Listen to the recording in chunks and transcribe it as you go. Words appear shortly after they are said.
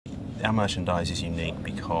Our merchandise is unique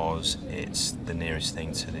because it's the nearest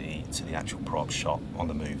thing to the actual prop shop on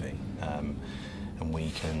the movie, and we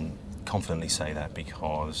can confidently say that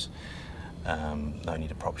because not only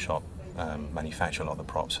the prop shop manufacture a lot of the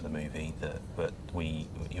props for the movie, but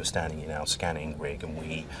you're standing in our scanning rig, and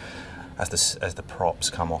we, as the props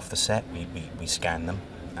come off the set, we scan them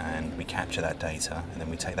and we capture that data, and then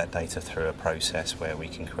we take that data through a process where we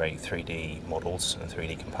can create 3D models and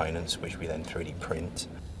 3D components, which we then 3D print.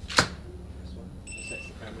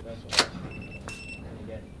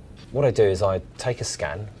 What I do is I take a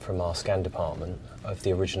scan from our scan department of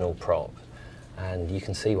the original prop, and you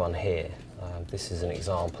can see one here. This is an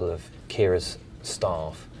example of Kira's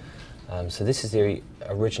staff. So this is the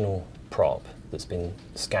original prop that's been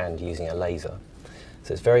scanned using a laser.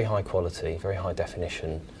 So it's very high quality, very high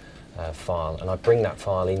definition file, and I bring that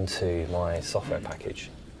file into my software package.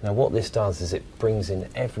 Now what this does is it brings in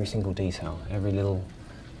every single detail, every little,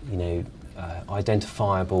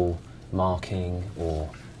 identifiable marking or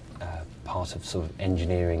part of sort of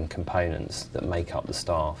engineering components that make up the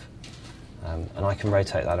staff. And I can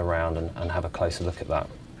rotate that around and have a closer look at that.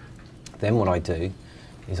 Then what I do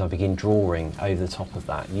is I begin drawing over the top of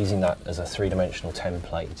that, using that as a three-dimensional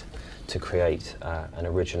template to create an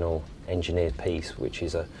original engineered piece, which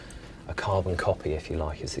is a carbon copy, if you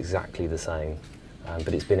like. It's exactly the same,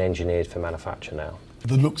 but it's been engineered for manufacture now.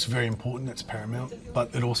 The look's very important, that's paramount,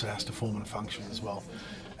 but it also has to form and function as well.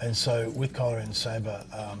 And so with Collar and Sabre,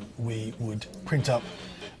 we would print up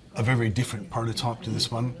a very different prototype to this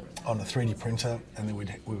one on a 3D printer, and then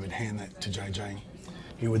we would hand that to JJ.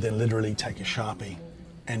 He would then literally take a Sharpie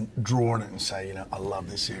and draw on it and say, I love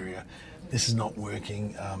this area. This is not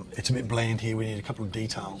working. It's a bit bland here. We need a couple of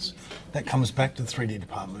details. That comes back to the 3D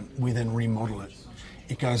department. We then remodel it.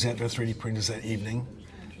 It goes out to our 3D printers that evening.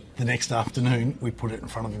 The next afternoon, we put it in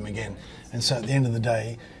front of him again. And so at the end of the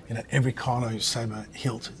day, every Kylo Sabre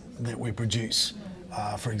hilt that we produce,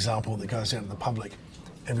 for example, that goes out to the public,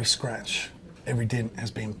 every scratch, every dent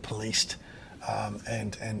has been policed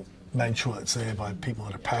and made sure it's there by people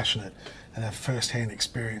that are passionate and have first-hand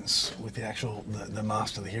experience with the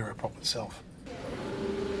master, the hero prop itself.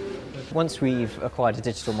 Once we've acquired a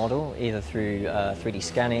digital model, either through 3D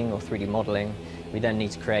scanning or 3D modelling, we then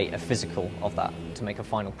need to create a physical of that to make a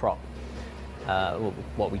final prop.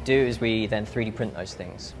 What we do is we then 3D print those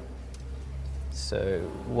things. So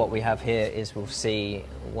what we have here is we'll see,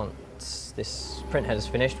 once this print head is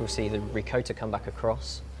finished, we'll see the recoater come back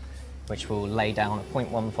across, which will lay down a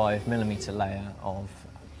 0.15mm layer of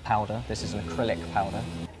powder. This is an acrylic powder.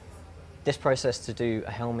 This process to do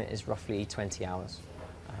a helmet is roughly 20 hours.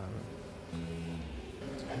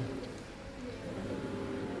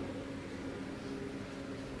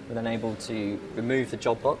 We're then able to remove the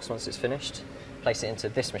job box once it's finished, place it into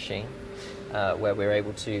this machine, where we're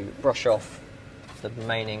able to brush off the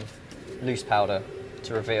remaining loose powder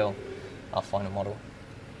to reveal our final model.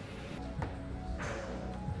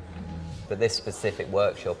 But this specific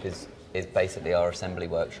workshop is basically our assembly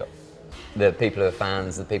workshop. The people who are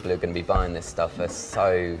fans, the people who are going to be buying this stuff are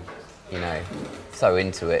so, so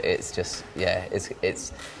into it. It's just, yeah,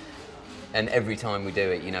 it's, and every time we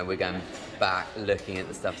do it, we're going back, looking at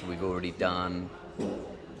the stuff that we've already done.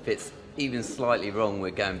 If it's even slightly wrong, we're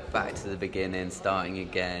going back to the beginning, starting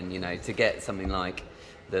again, to get something like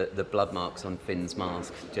the blood marks on Finn's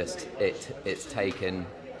mask. Just, it's taken,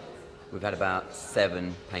 we've had about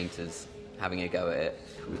 7 painters having a go at it.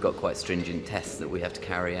 We've got quite stringent tests that we have to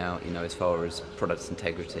carry out, as far as product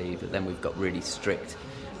integrity, but then we've got really strict,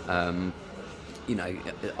 our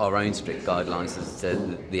own strict guidelines as to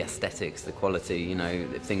the aesthetics, the quality,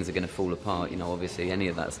 if things are going to fall apart, obviously any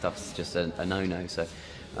of that stuff's just a no-no. So,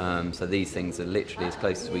 so these things are literally as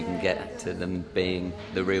close as we can get to them being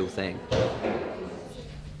the real thing.